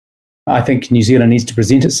I think New Zealand needs to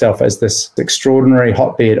present itself as this extraordinary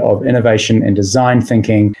hotbed of innovation and design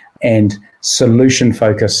thinking and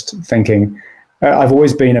solution-focused thinking. I've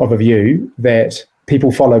always been of a view that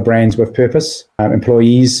people follow brands with purpose.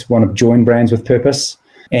 Employees want to join brands with purpose.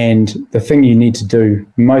 And the thing you need to do,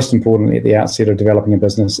 most importantly at the outset of developing a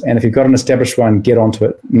business, and if you've got an established one, get onto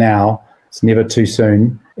it now, it's never too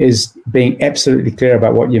soon, is being absolutely clear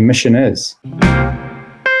about what your mission is.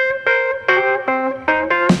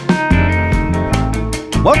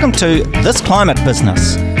 Welcome to This Climate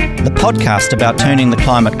Business, the podcast about turning the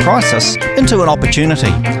climate crisis into an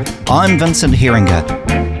opportunity. I'm Vincent Heringer.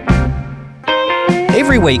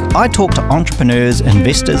 Every week, I talk to entrepreneurs,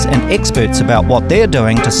 investors, and experts about what they're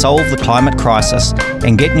doing to solve the climate crisis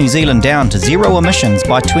and get New Zealand down to zero emissions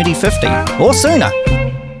by 2050 or sooner.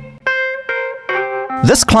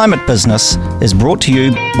 This Climate Business is brought to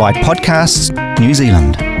you by Podcasts New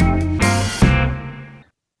Zealand.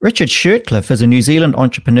 Richard Shirtcliffe is a New Zealand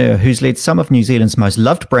entrepreneur who's led some of New Zealand's most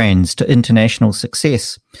loved brands to international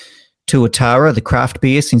success. Tuatara, the craft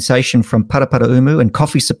beer sensation from Paraparaumu, and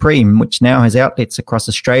Coffee Supreme, which now has outlets across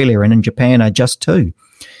Australia and in Japan, are just two.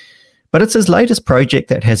 But it's his latest project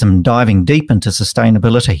that has him diving deep into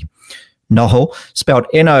sustainability. Noho, spelled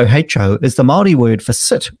N-O-H-O, is the Māori word for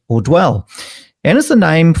sit or dwell, and is the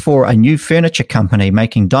name for a new furniture company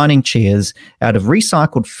making dining chairs out of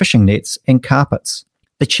recycled fishing nets and carpets.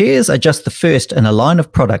 The chairs are just the first in a line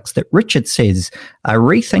of products that Richard says are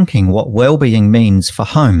rethinking what well-being means for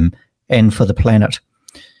home and for the planet.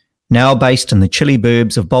 Now based in the chilly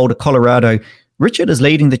burbs of Boulder, Colorado, Richard is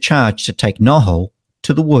leading the charge to take Noho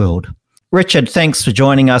to the world. Richard, thanks for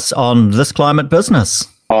joining us on This Climate Business.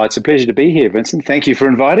 Oh, it's a pleasure to be here, Vincent. Thank you for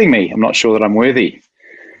inviting me. I'm not sure that I'm worthy.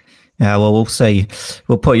 Well, we'll see.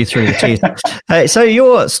 We'll put you through the test. So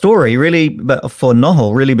your story really, for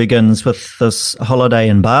Noho, really begins with this holiday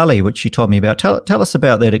in Bali, which you told me about. Tell us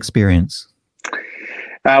about that experience.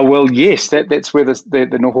 Well, yes, that's where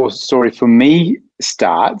the Noho story for me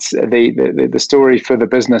starts. The story for the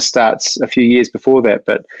business starts a few years before that.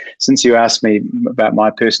 But since you asked me about my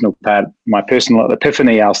personal part, my personal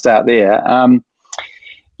epiphany, I'll start there.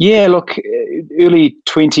 Early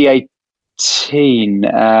 2018.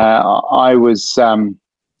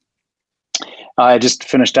 I just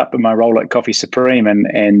finished up in my role at Coffee Supreme,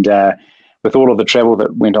 and with all of the travel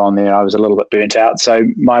that went on there, I was a little bit burnt out. So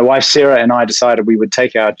my wife Sarah and I decided we would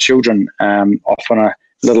take our children off on a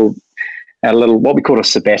little what we call a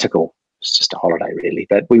sabbatical. It's just a holiday, really.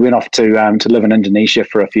 But we went off to live in Indonesia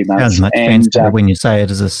for a few months. Sounds much fancier when you say it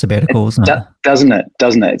as a sabbatical, isn't it? Doesn't it?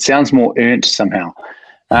 It sounds more earned somehow.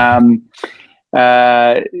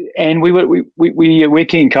 And we're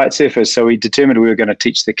keen kite surfers, so we determined we were going to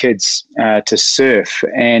teach the kids to surf.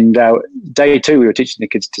 And day two, we were teaching the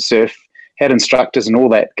kids to surf, had instructors and all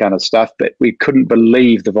that kind of stuff, but we couldn't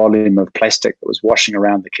believe the volume of plastic that was washing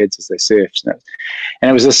around the kids as they surfed. And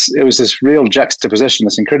it was this real juxtaposition,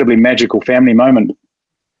 this incredibly magical family moment,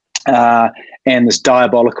 and this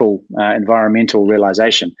diabolical environmental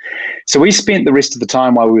realization. So we spent the rest of the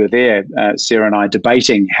time while we were there, Sarah and I,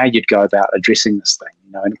 debating how you'd go about addressing this thing.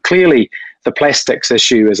 And clearly the plastics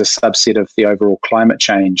issue is a subset of the overall climate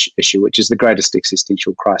change issue, which is the greatest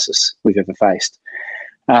existential crisis we've ever faced.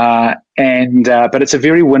 But it's a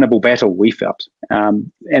very winnable battle, we felt.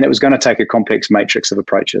 And it was going to take a complex matrix of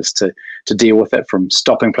approaches to deal with it, from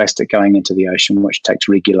stopping plastic going into the ocean, which takes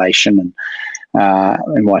regulation and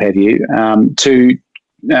what have you, to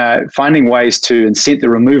finding ways to incent the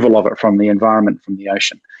removal of it from the environment, from the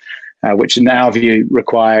ocean, which in our view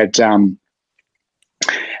required,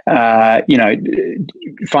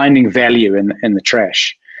 finding value in the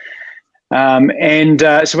trash. So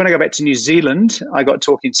when I go back to New Zealand, I got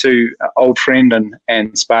talking to old friend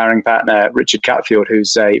and sparring partner, Richard Cutfield,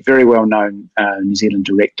 who's a very well-known New Zealand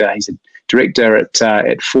director. He's a director at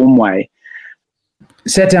Formway.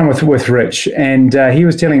 Sat down with Rich, and he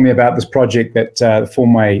was telling me about this project that the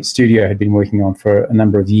Formway studio had been working on for a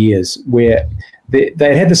number of years, where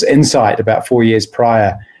they had this insight about 4 years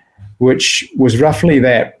prior, which was roughly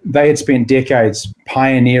that they had spent decades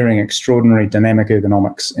pioneering extraordinary dynamic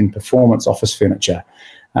ergonomics in performance office furniture,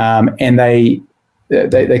 and they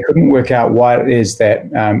couldn't work out why it is that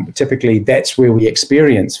typically that's where we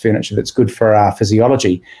experience furniture that's good for our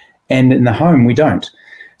physiology, and in the home we don't.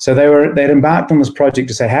 So they'd embarked on this project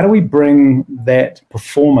to say, how do we bring that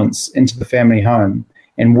performance into the family home,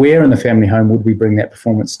 and where in the family home would we bring that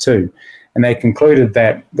performance to? And they concluded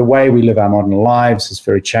that the way we live our modern lives is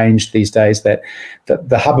very changed these days, that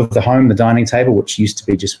the hub of the home, the dining table, which used to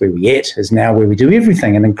be just where we ate, is now where we do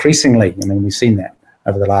everything. And increasingly, we've seen that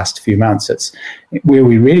over the last few months. It's where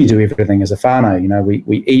we really do everything as a whānau. You know, we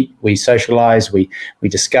eat, we socialise, we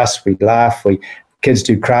discuss, we laugh, kids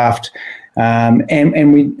do craft,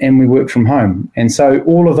 and we work from home. And so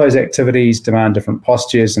all of those activities demand different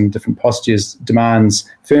postures, and different postures demands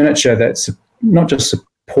furniture that's not just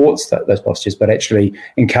supports those postures, but actually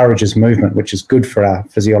encourages movement, which is good for our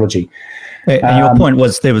physiology. And your point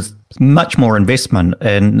was there was much more investment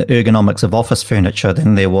in ergonomics of office furniture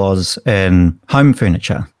than there was in home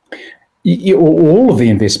furniture. All of the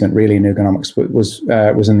investment really in ergonomics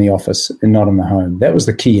was in the office and not in the home. That was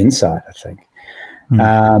the key insight, I think.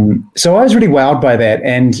 So I was really wowed by that,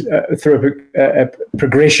 and through a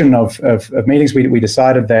progression of meetings, we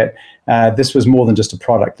decided that this was more than just a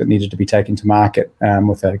product that needed to be taken to market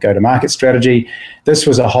with a go-to-market strategy. This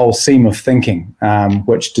was a whole seam of thinking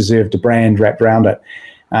which deserved a brand wrapped around it.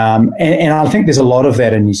 And I think there's a lot of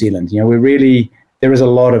that in New Zealand. You know, there is a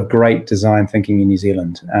lot of great design thinking in New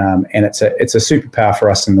Zealand, and it's a superpower for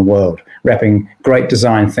us in the world, wrapping great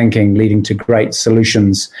design thinking, leading to great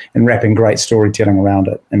solutions, and wrapping great storytelling around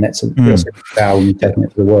it. And that's a real superpower when you're taking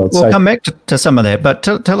it to the world. We'll come back to some of that, but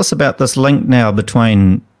tell us about this link now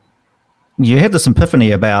between, you had this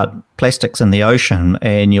epiphany about plastics in the ocean,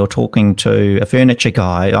 and you're talking to a furniture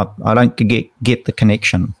guy. I don't get the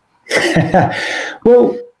connection.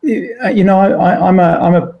 Well, you know, I'm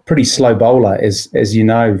a pretty slow bowler, as you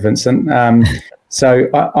know, Vincent. So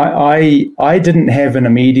I didn't have an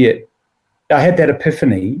immediate. I had that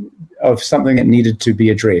epiphany of something that needed to be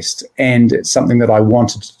addressed, and it's something that I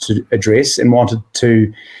wanted to address and wanted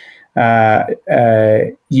to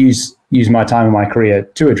use my time in my career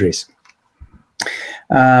to address.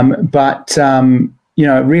 But you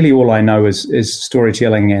know, really, all I know is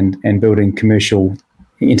storytelling and building commercial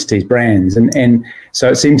entities, brands, and so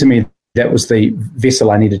it seemed to me that was the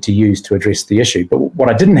vessel I needed to use to address the issue. But what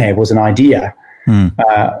I didn't have was an idea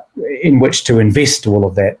in which to invest all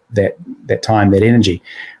of that time, that energy,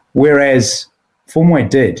 whereas Formway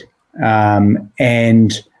did,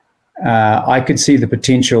 and I could see the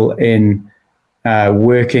potential in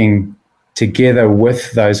working together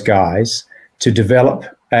with those guys to develop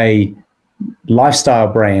a lifestyle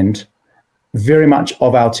brand very much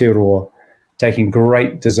of Aotearoa, taking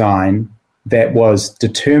great design that was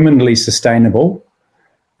determinedly sustainable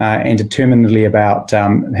and determinedly about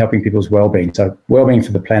helping people's well-being. So well-being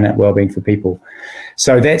for the planet, well-being for people.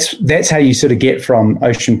 So that's how you sort of get from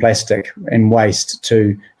ocean plastic and waste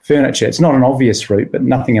to furniture. It's not an obvious route, but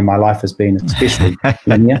nothing in my life has been especially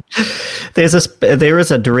linear. There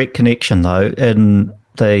is a direct connection, though, in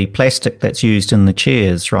the plastic that's used in the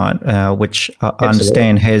chairs, right? Which I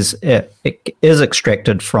understand it is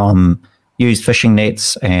extracted from used fishing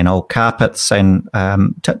nets and old carpets. And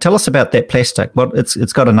tell us about that plastic. Well,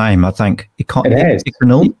 it's got a name, I think.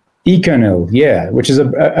 Econil? Econil, yeah, which is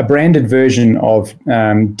a branded version of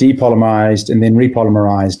depolymerized and then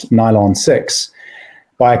repolymerized nylon 6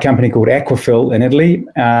 by a company called Aquafil in Italy.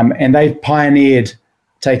 And they've pioneered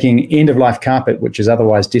taking end-of-life carpet, which is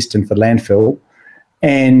otherwise destined for landfill,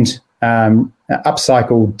 and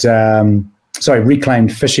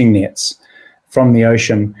reclaimed fishing nets from the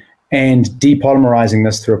ocean, and depolymerizing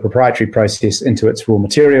this through a proprietary process into its raw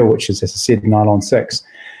material, which is, as I said, nylon 6.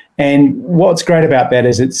 And what's great about that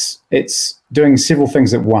is it's doing several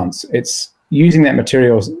things at once. It's using that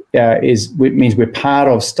material means we're part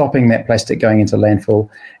of stopping that plastic going into landfill.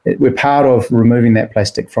 We're part of removing that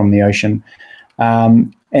plastic from the ocean.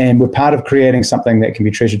 And we're part of creating something that can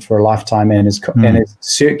be treasured for a lifetime and is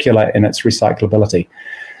circular in its recyclability.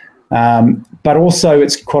 But also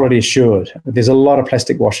it's quality assured. There's a lot of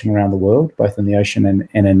plastic washing around the world, both in the ocean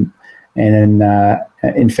and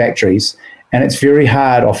in factories, and it's very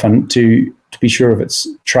hard often to be sure of its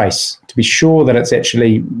trace, to be sure that it's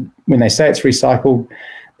actually, when they say it's recycled,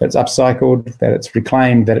 that it's upcycled, that it's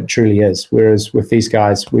reclaimed, that it truly is. Whereas with these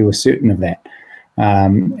guys, we were certain of that,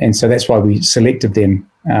 and so that's why we selected them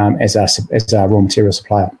as our raw material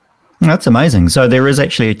supplier. That's amazing. So there is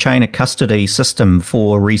actually a chain of custody system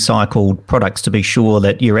for recycled products to be sure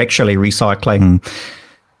that you're actually recycling,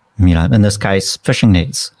 you know, in this case, fishing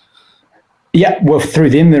nets. Yeah, well, through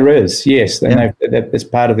them there is, yes. They know that's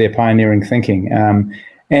part of their pioneering thinking.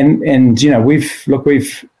 And you know,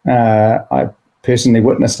 I personally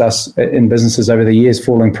witnessed us in businesses over the years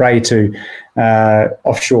falling prey to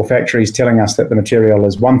offshore factories telling us that the material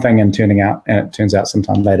is one thing and it turns out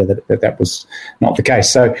sometime later that was not the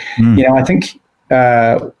case. So, you know, I think, you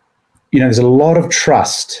know, there's a lot of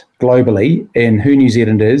trust globally in who New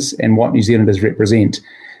Zealand is and what New Zealanders represent.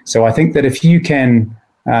 So I think that if you can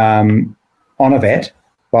honour that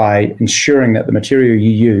by ensuring that the material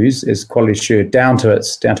you use is quality assured down to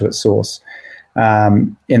its source,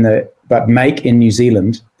 but make in New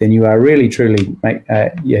Zealand, then you are really truly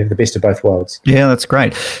you have the best of both worlds. Yeah, that's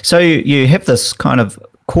great. So you have this kind of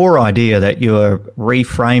core idea that you're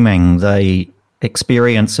reframing the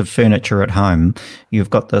experience of furniture at home. You've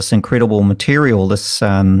got this incredible material, this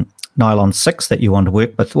nylon 6 that you want to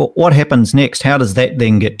work with. What happens next? How does that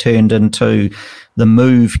then get turned into the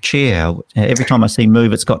Move chair? Every time I see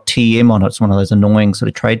Move, it's got TM on it. It's one of those annoying sort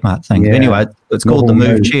of trademark things. Yeah. Anyway, it's called the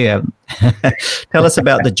Move chair. Tell us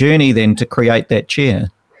about the journey then to create that chair.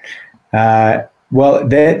 Well,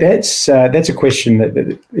 that's a question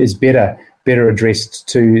that is better addressed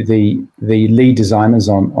to the lead designers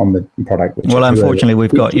on the product. Well, unfortunately,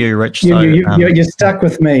 we've got you, Rich. So, you're stuck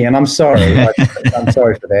with me, and I'm sorry. I'm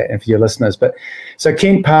sorry for that, and for your listeners. But so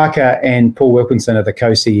Kent Parker and Paul Wilkinson are the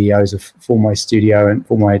co-CEOs of Formway Studio and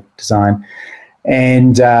Formway Design,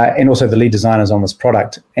 and also the lead designers on this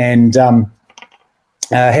product. And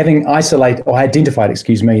having identified,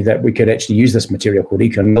 that we could actually use this material called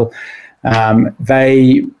EcoNil,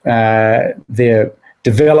 their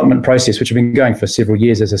development process, which had been going for several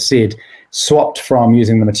years, as I said, swapped from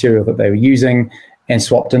using the material that they were using and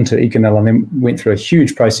swapped into EcoNil, and then went through a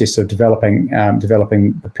huge process of developing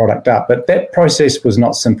the product up. But that process was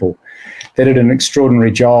not simple. They did an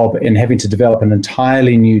extraordinary job in having to develop an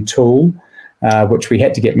entirely new tool, which we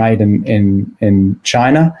had to get made in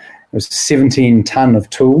China. It was 17 ton of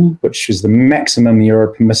tool, which is the maximum you're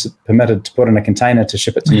permitted to put in a container to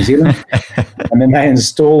ship it to New Zealand. And then they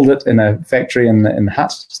installed it in a factory in the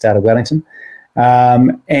Hutt, just out of Wellington.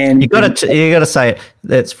 And you got to say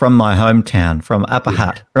that's from my hometown, from Upper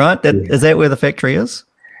Hutt, right? Is that where the factory is?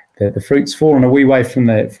 The fruit's fallen a wee way from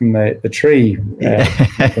the tree.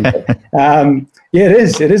 It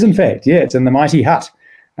is. It is, in fact. Yeah, it's in the mighty Hutt.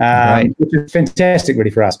 Right. Which is fantastic really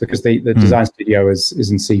for us, because the design studio is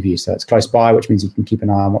in Seaview, so it's close by, which means you can keep an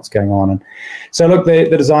eye on what's going on. And so look, the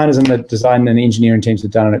designers and the design and the engineering teams have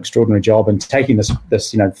done an extraordinary job in taking this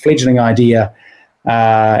fledgling idea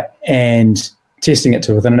and testing it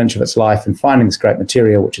to within an inch of its life, and finding this great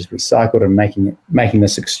material which is recycled, and making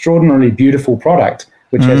this extraordinarily beautiful product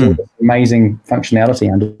which has all this amazing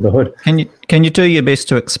functionality under the hood. Can you do your best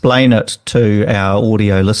to explain it to our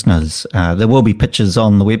audio listeners? There will be pictures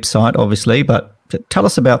on the website, obviously, but tell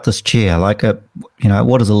us about this chair. What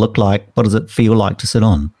does it look like? What does it feel like to sit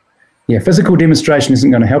on? Yeah, physical demonstration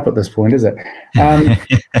isn't going to help at this point, is it?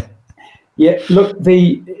 Yeah, look,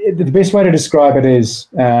 the best way to describe it is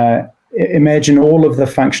imagine all of the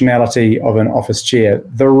functionality of an office chair: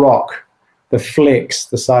 the rock, the flex,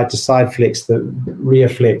 the side-to-side flex, the rear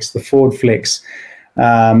flex, the forward flex,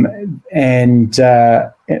 and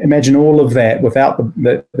imagine all of that without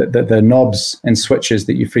the knobs and switches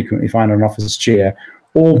that you frequently find on an office chair,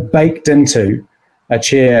 all baked into a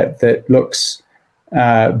chair that looks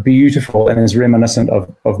beautiful and is reminiscent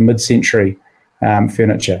of mid-century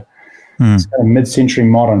furniture, so mid-century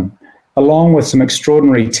modern, along with some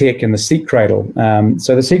extraordinary tech in the seat cradle.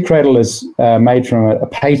 So the seat cradle is made from a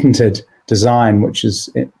patented design, which is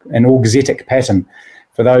an auxetic pattern.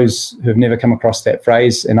 For those who've never come across that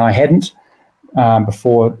phrase, and I hadn't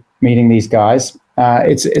before meeting these guys,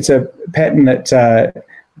 it's a pattern that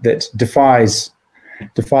defies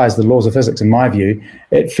the laws of physics, in my view.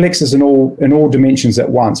 It flexes in all dimensions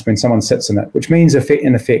at once when someone sits in it, which means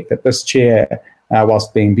in effect that this chair,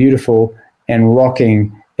 whilst being beautiful and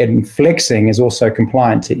rocking and flexing, is also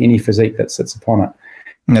compliant to any physique that sits upon it.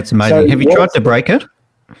 That's amazing. So have you tried to break it?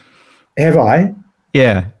 Have I?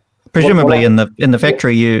 Yeah. Presumably in the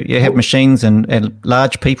factory you have machines and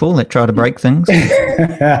large people that try to break things.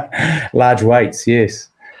 Large weights, yes.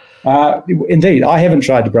 Indeed, I haven't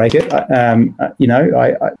tried to break it.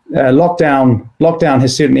 Lockdown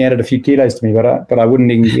has certainly added a few kilos to me, but I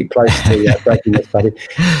wouldn't even get close to breaking this puppy.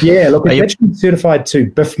 Yeah, look, it's actually certified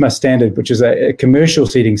to BIFMA standard, which is a commercial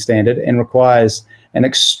seating standard, and requires an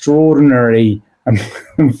extraordinary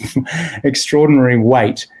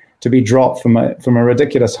weight to be dropped from a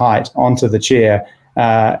ridiculous height onto the chair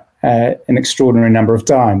an extraordinary number of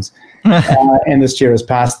times. And this chair has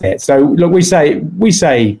passed that. So look, we say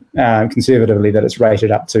conservatively that it's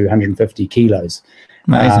rated up to 150 kilos.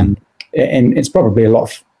 And it's probably a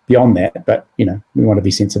lot beyond that, but we want to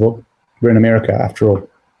be sensible. We're in America after all.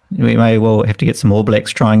 We may well have to get some All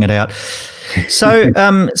Blacks trying it out. So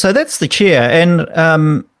so that's the chair. And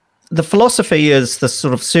the philosophy is this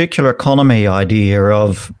sort of circular economy idea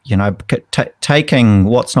of, taking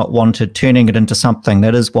what's not wanted, turning it into something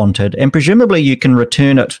that is wanted, and presumably you can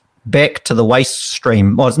return it back to the waste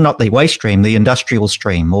stream. Well, it's not the waste stream, the industrial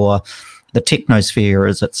stream, or the technosphere,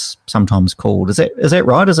 as it's sometimes called. Is that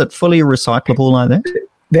right? Is it fully recyclable like that?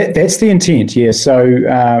 That's the intent, yeah. So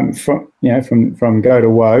from go to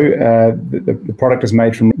woe, the product is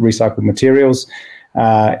made from recycled materials.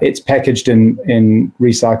 It's packaged in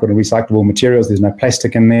recycled and recyclable materials. There's no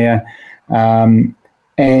plastic in there, and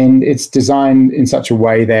it's designed in such a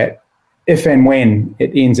way that if and when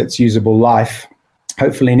it ends its usable life,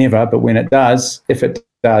 hopefully never, but when it does, if it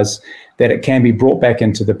does, that it can be brought back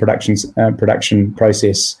into the production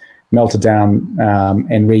process, melted down,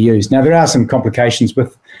 and reused. Now, there are some complications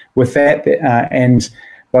with that, and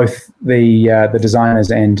both the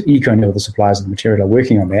designers and EcoNil, the suppliers of the material, are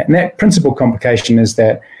working on that. And that principal complication is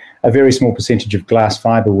that a very small percentage of glass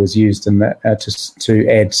fibre was used in to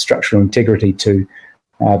add structural integrity to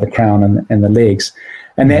the crown and the legs.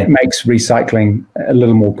 And that makes recycling a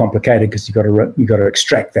little more complicated because you've got to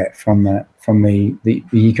extract that from the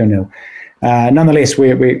EcoNil. Nonetheless,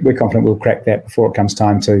 we're confident we'll crack that before it comes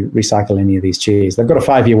time to recycle any of these chairs. They've got a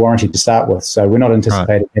 5-year warranty to start with, so we're not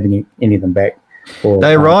anticipating having any of them back.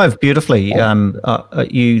 They arrived beautifully.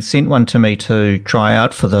 You sent one to me to try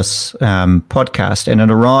out for this podcast, and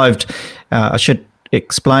it arrived, I should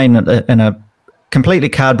explain, in a completely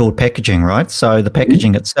cardboard packaging, right? So the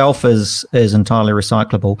packaging itself is entirely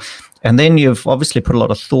recyclable. And then you've obviously put a lot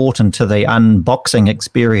of thought into the unboxing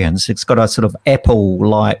experience. It's got a sort of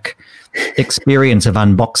Apple-like experience of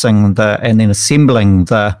unboxing and then assembling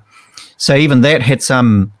so even that had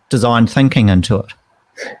some design thinking into it.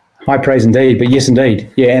 High praise indeed, but yes,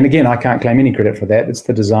 indeed. Yeah, and again, I can't claim any credit for that. It's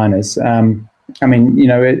the designers. I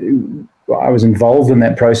was involved in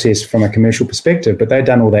that process from a commercial perspective, but they've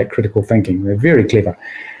done all that critical thinking. They're very clever.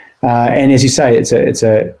 And as you say,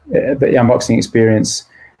 the unboxing experience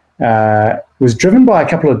was driven by a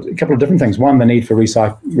couple of different things. One, the need for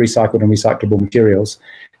recycled and recyclable materials.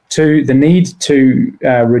 Two, the need to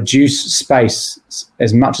reduce space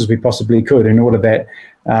as much as we possibly could in order that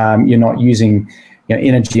you're not using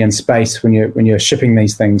energy and space when you're shipping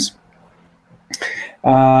these things.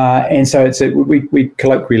 And so we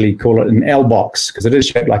colloquially call it an L box because it is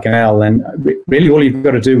shaped like an L. And really, all you've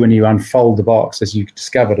got to do when you unfold the box, as you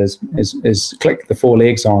discovered, is click the 4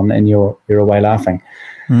 legs on, and you're away laughing.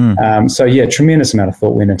 So yeah, tremendous amount of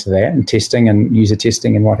thought went into that, and testing and user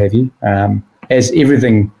testing and what have you. As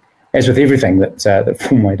with everything that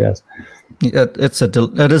Formway does.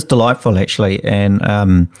 It is delightful actually,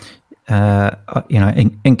 and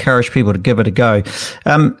encourage people to give it a go.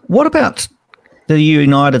 What about the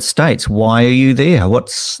United States? Why are you there?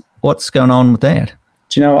 What's going on with that?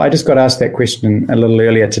 Do you know, I just got asked that question a little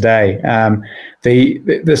earlier today.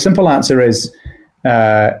 The simple answer is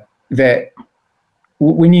that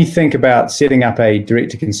when you think about setting up a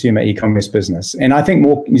direct-to-consumer e-commerce business, and I think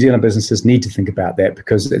more New Zealand businesses need to think about that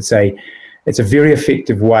because it's a very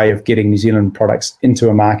effective way of getting New Zealand products into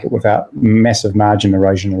a market without massive margin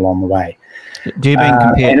erosion along the way. Do you mean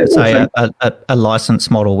compared to, say, a license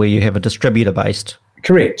model where you have a distributor-based?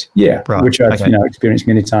 Correct, yeah, right. Which I've experienced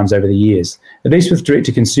many times over the years. At least with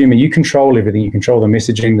direct-to-consumer, you control everything. You control the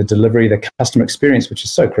messaging, the delivery, the customer experience, which is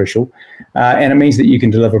so crucial. And it means that you can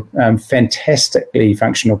deliver fantastically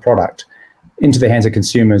functional product into the hands of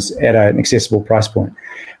consumers at an accessible price point.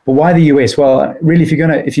 But why the US? Well, really, if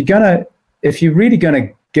you're really going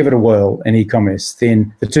to give it a whirl in e-commerce,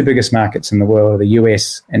 then the 2 biggest markets in the world are the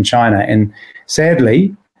US and China. And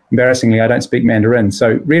sadly, embarrassingly, I don't speak Mandarin.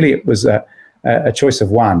 So really it was a choice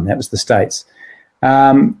of one. That was the States.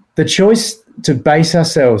 The choice to base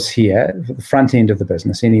ourselves here, at the front end of the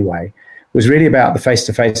business anyway, was really about the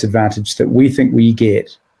face-to-face advantage that we think we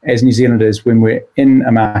get as New Zealanders when we're in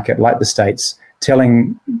a market like the States,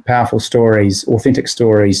 telling powerful stories, authentic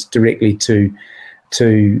stories directly to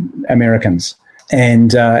Americans.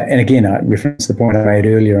 And again, I referenced the point I made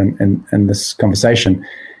earlier in this conversation.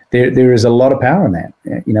 There is a lot of power in that.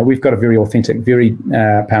 We've got a very authentic, very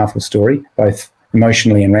powerful story, both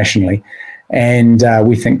emotionally and rationally. And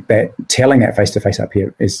we think that telling that face-to-face up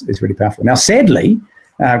here is really powerful. Now, sadly,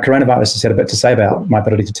 coronavirus has had a bit to say about my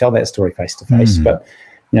ability to tell that story face-to-face. But,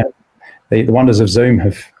 the wonders of Zoom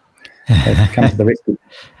have come to the rescue.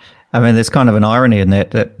 I mean, there's kind of an irony in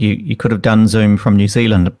that you could have done Zoom from New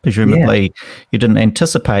Zealand. Presumably, you didn't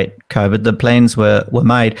anticipate COVID. The plans were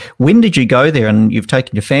made. When did you go there? And you've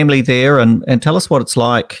taken your family there. And tell us what it's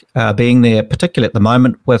like being there, particularly at the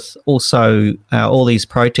moment with also all these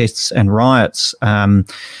protests and riots and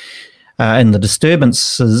the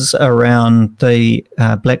disturbances around the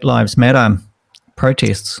Black Lives Matter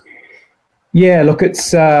protests. Yeah, look,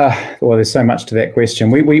 it's there's so much to that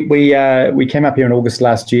question. We came up here in August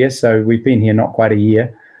last year, so we've been here not quite a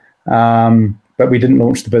year, but we didn't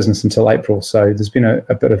launch the business until April. So there's been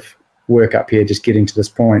a bit of work up here just getting to this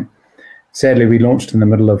point. sadly, we launched in the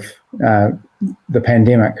middle of the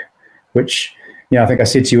pandemic, which, I think I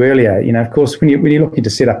said to you earlier, of course, when you're looking to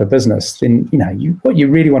set up a business, then, what you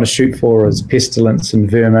really want to shoot for is pestilence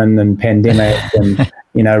and vermin and pandemic and,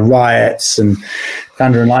 riots and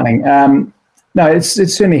thunder and lightning. No, it's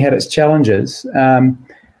certainly had its challenges.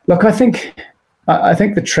 Look, I think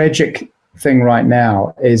the tragic thing right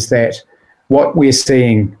now is that what we're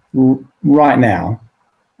seeing right now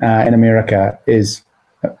in America is,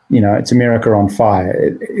 it's America on fire.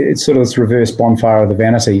 It's sort of this reverse bonfire of the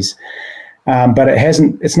vanities. But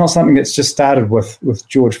it's not something that's just started with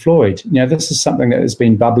George Floyd. This is something that has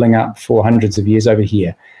been bubbling up for hundreds of years over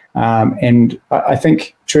here. And I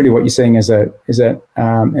think truly what you're seeing is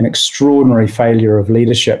an extraordinary failure of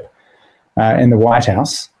leadership in the White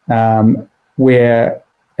House, where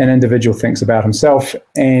an individual thinks about himself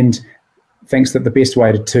and thinks that the best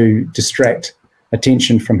way to distract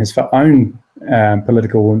attention from his own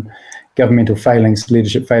political and governmental failings,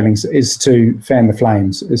 leadership failings, is to fan the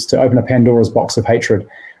flames, is to open a Pandora's box of hatred,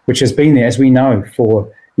 which has been there, as we know,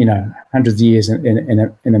 for hundreds of years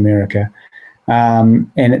in America,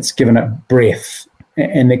 and it's given it breath.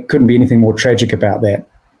 And there couldn't be anything more tragic about that,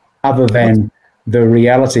 other than the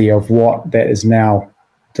reality of what that is now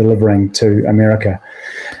delivering to America.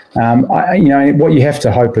 What you have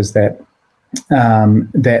to hope is that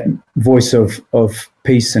that voice of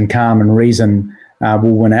peace and calm and reason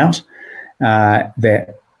will win out,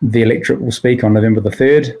 that the electorate will speak on November the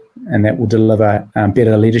 3rd, and that will deliver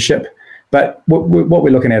better leadership. But what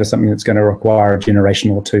we're looking at is something that's going to require a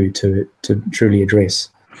generation or two to truly address.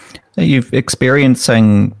 You've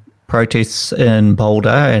experiencing protests in Boulder,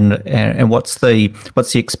 and what's the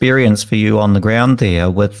experience for you on the ground there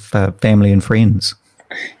with family and friends?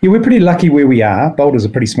 Yeah, we're pretty lucky where we are. Boulder's a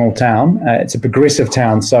pretty small town. It's a progressive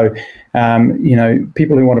town, so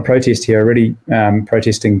people who want to protest here are really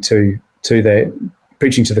protesting to the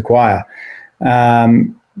preaching to the choir.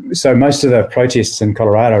 So most of the protests in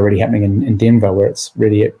Colorado are really happening in Denver, where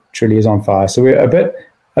it truly is on fire. So we're a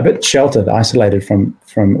bit sheltered, isolated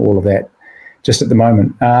from all of that just at the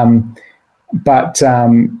moment. But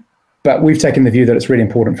we've taken the view that it's really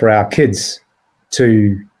important for our kids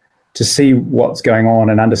to see what's going on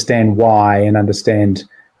and understand why, and understand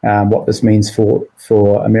what this means for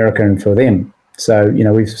America and for them. So,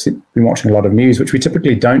 we've been watching a lot of news, which we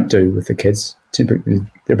typically don't do with the kids. Typically,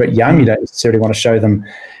 they're a bit young. You don't necessarily want to show them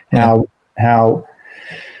how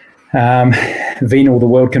venal the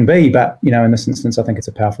world can be. But, in this instance, I think it's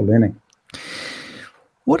a powerful learning.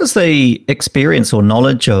 What is the experience or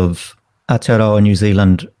knowledge of Aotearoa New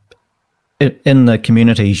Zealand in the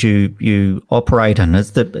communities you operate in?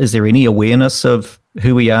 Is there any awareness of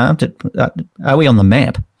who we are? Are we on the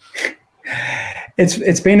map?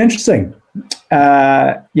 It's been interesting.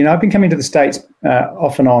 I've been coming to the States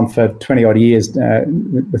off and on for 20 odd years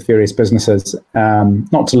with various businesses,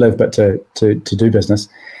 not to live, but to do business.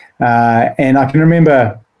 And I can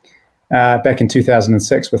remember back in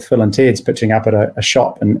 2006 with Phil and Ted's pitching up at a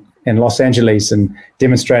shop in Los Angeles and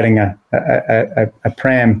demonstrating a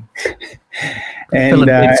pram. And Phil and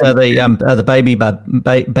Ted's are the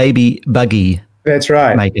baby buggy. That's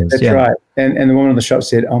right. Makers, that's right. And the woman in the shop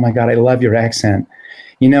said, "Oh my God, I love your accent.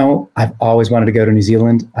 I've always wanted to go to New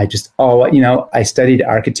Zealand. I studied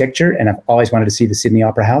architecture, and I've always wanted to see the Sydney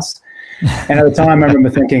Opera House." And at the time, I remember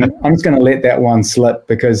thinking, I'm just going to let that one slip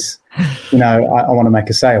because, I want to make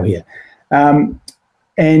a sale here. And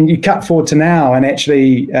you cut forward to now, and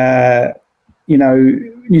actually,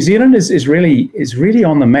 New Zealand is really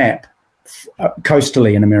on the map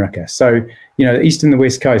coastally in America. So, the east and the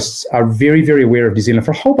west coasts are very, very aware of New Zealand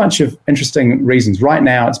for a whole bunch of interesting reasons. Right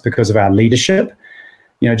now, it's because of our leadership.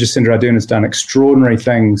 Jacinda Ardern has done extraordinary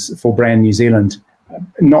things for brand New Zealand,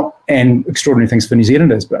 and extraordinary things for New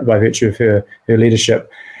Zealanders by virtue of her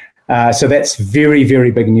leadership. So that's very,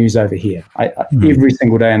 very big news over here. Every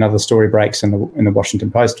single day, another story breaks in the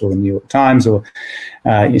Washington Post or the New York Times or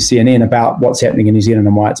CNN about what's happening in New Zealand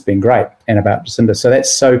and why it's been great, and about Jacinda.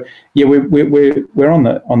 We're on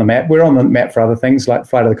the map. We're on the map for other things, like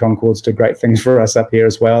Flight of the Conchords did great things for us up here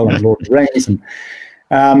as well, and Lord of the Rings. And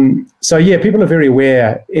people are very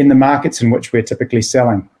aware in the markets in which we're typically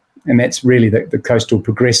selling, and that's really the coastal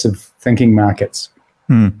progressive thinking markets.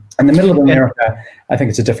 In the middle of America, I think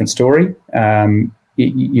it's a different story.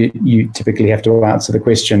 You typically have to answer the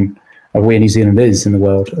question of where New Zealand is in the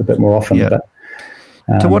world a bit more often. Yeah.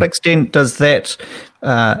 To what extent does that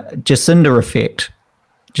Jacinda effect,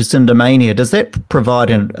 Jacinda mania, does that provide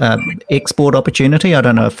an export opportunity? I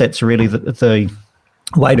don't know if that's really the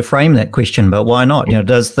way to frame that question, but why not?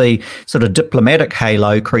 Does the sort of diplomatic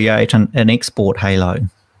halo create an export halo?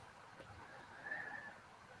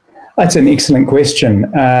 That's an excellent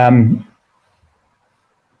question.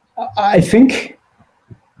 I think,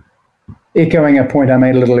 echoing a point I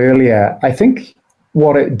made a little earlier, I think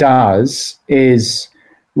what it does is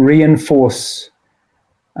reinforce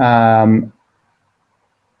the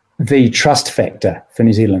trust factor for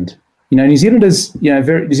New Zealand. New Zealand is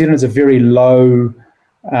a very low.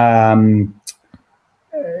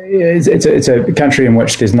 It's a country in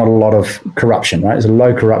which there's not a lot of corruption, right? It's a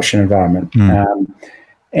low corruption environment,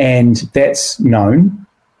 and that's known.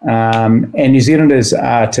 And New Zealanders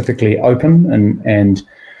are typically open and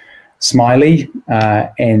smiley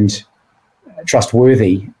and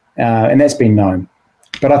trustworthy, and that's been known.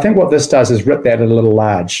 But I think what this does is rip that a little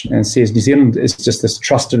large and says New Zealand is just this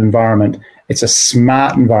trusted environment. It's a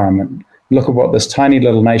smart environment. Look at what this tiny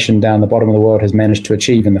little nation down the bottom of the world has managed to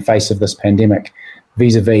achieve in the face of this pandemic,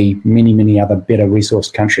 vis-a-vis many, many other better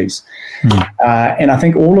resourced countries. And I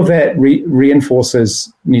think all of that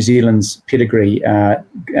reinforces New Zealand's pedigree,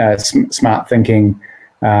 smart thinking,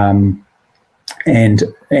 and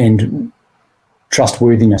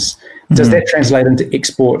trustworthiness. Does that translate into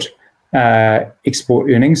export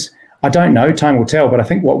earnings? I don't know. Time will tell. But I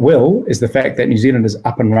think what will is the fact that New Zealand is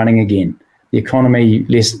up and running again. The economy,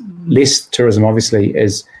 less tourism, obviously,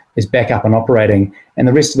 is back up and operating, and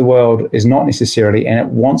the rest of the world is not necessarily, and it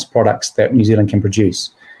wants products that New Zealand can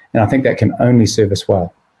produce. And I think that can only serve us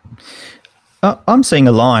well. I'm seeing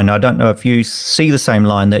a line, I don't know if you see the same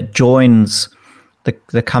line, that joins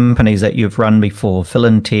the companies that you've run before, Phil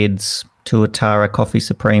and Ted's, Tuatara, Coffee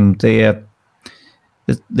Supreme, their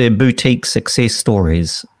boutique success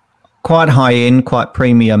stories. Quite high-end, quite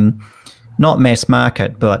premium, not mass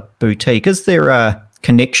market, but boutique. Is there a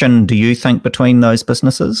connection, do you think, between those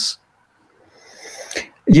businesses?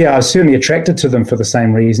 Yeah, I was certainly attracted to them for the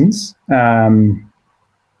same reasons. I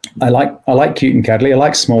like cute and cuddly. I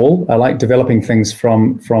like small. I like developing things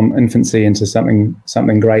from infancy into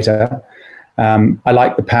something greater. I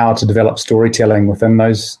like the power to develop storytelling within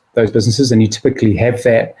those businesses, and you typically have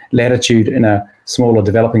that latitude in a smaller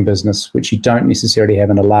developing business, which you don't necessarily have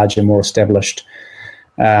in a larger, more established,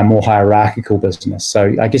 more hierarchical business.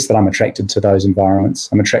 So I guess that I'm attracted to those environments.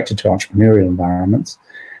 I'm attracted to entrepreneurial environments.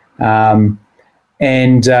 And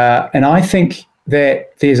I think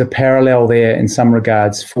that there's a parallel there in some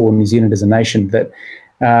regards for New Zealand as a nation that,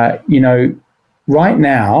 right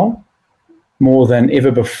now, more than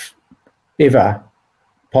ever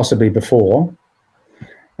possibly before,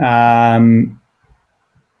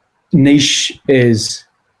 niche is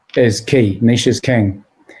key. Niche is king.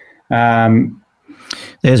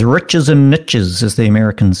 There's riches and niches, as the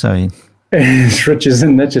Americans say. Riches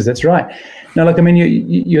and niches, that's right. Now, look, I mean,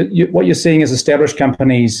 you what you're seeing is established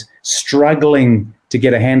companies struggling to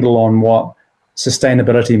get a handle on what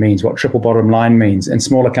sustainability means, what triple bottom line means, and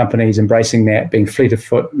smaller companies embracing that, being fleet of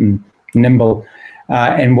foot and nimble.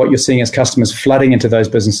 And what you're seeing is customers flooding into those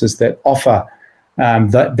businesses that offer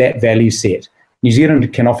that value set. New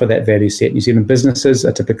Zealand can offer that value set. New Zealand businesses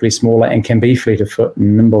are typically smaller and can be fleet of foot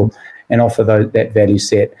and nimble and offer that value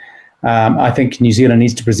set. I think New Zealand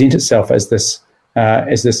needs to present itself as this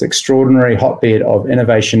extraordinary hotbed of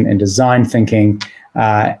innovation and design thinking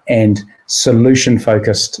and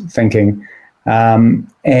solution-focused thinking.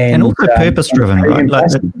 And also purpose-driven, right? Like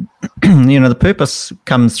the purpose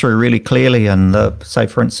comes through really clearly in say,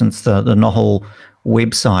 for instance, the Nohol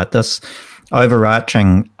website, this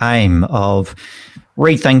overarching aim of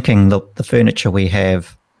rethinking the furniture we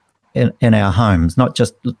have in our homes, not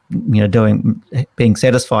just being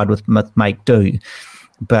satisfied with make do,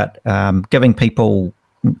 but giving people,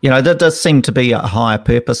 there does seem to be a higher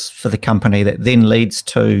purpose for the company that then leads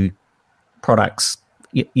to products.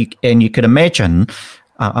 And you could imagine,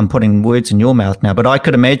 I'm putting words in your mouth now, but I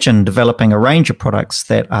could imagine developing a range of products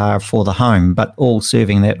that are for the home, but all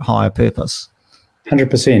serving that higher purpose.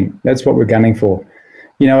 100%. That's what we're gunning for.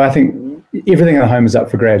 I think everything in the home is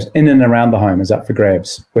up for grabs. In and around the home is up for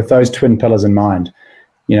grabs with those twin pillars in mind,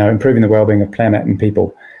 improving the well-being of planet and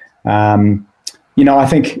people. I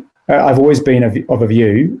think I've always been of a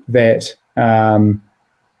view that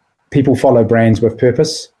people follow brands with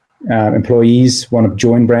purpose. Employees want to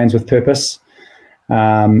join brands with purpose.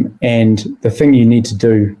 And the thing you need to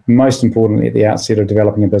do, most importantly at the outset of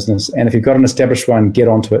developing a business, and if you've got an established one, get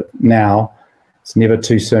onto it now, it's never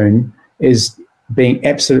too soon, is being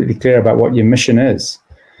absolutely clear about what your mission is.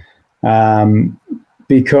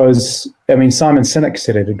 Because, Simon Sinek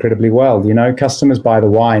said it incredibly well, customers buy the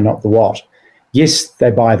why, not the what. Yes, they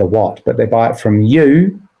buy the what, but they buy it from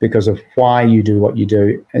you because of why you do what you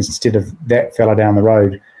do, instead of that fella down the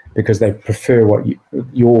road because they prefer what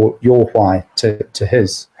your why to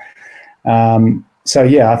his. So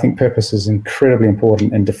yeah, I think purpose is incredibly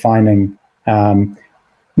important in defining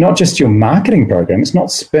not just your marketing program. It's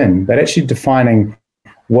not spin, but actually defining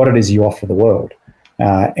what it is you offer the world.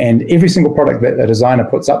 And every single product that a designer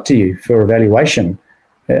puts up to you for evaluation,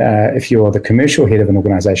 if you're the commercial head of an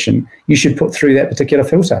organization, you should put through that particular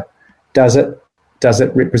filter. Does it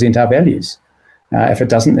represent our values? If it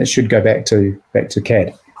doesn't, it should go back to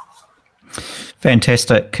CAD.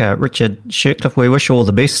 Fantastic. Richard Shirtcliffe, we wish you all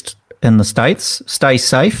the best in the States. Stay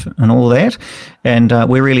safe and all that. And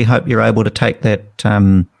we really hope you're able to take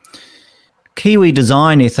that Kiwi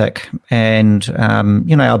design ethic and,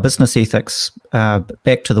 our business ethics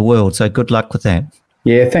back to the world. So good luck with that.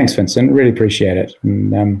 Yeah, thanks, Vincent. Really appreciate it.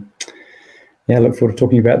 And look forward to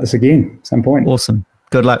talking about this again at some point. Awesome.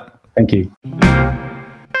 Good luck. Thank you.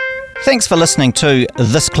 Thanks for listening to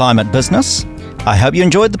This Climate Business. I hope you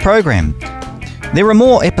enjoyed the program. There are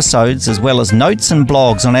more episodes as well as notes and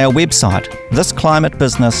blogs on our website,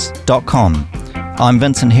 thisclimatebusiness.com. I'm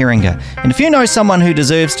Vincent Heringer, and if you know someone who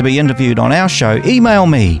deserves to be interviewed on our show, email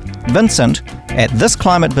me,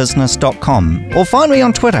 vincent@thisclimatebusiness.com, or find me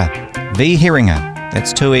on Twitter, vheringer.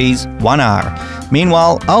 That's 2 E's, 1 R.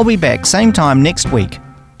 Meanwhile, I'll be back same time next week.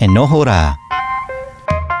 And noho rā.